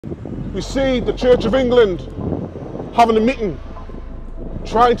We see the Church of England having a meeting,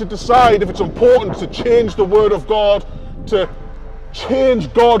 trying to decide if it's important to change the word of God, to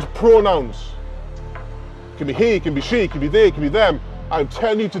change God pronouns. It can be he, it can be she, it can be they, it can be them. I'm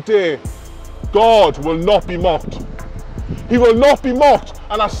telling you today, God will not be mocked. He will not be mocked.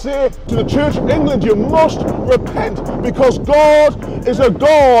 And I say to the Church of England, you must repent, because God is a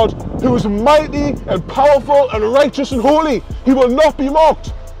God who is mighty and powerful and righteous and holy. He will not be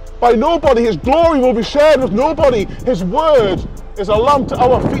mocked by nobody. His glory will be shared with nobody. His word is a lamp to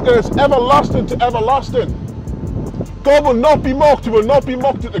our feet, and it's everlasting to everlasting. God will not be mocked. He will not be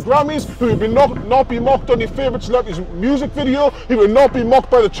mocked at the Grammys. He will not be mocked on your favourite celebrity's music video. He will not be mocked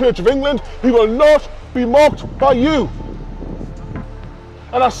by the Church of England. He will not be mocked by you.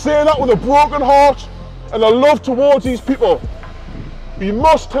 And I say that with a broken heart and a love towards these people. We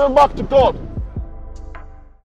must turn back to God.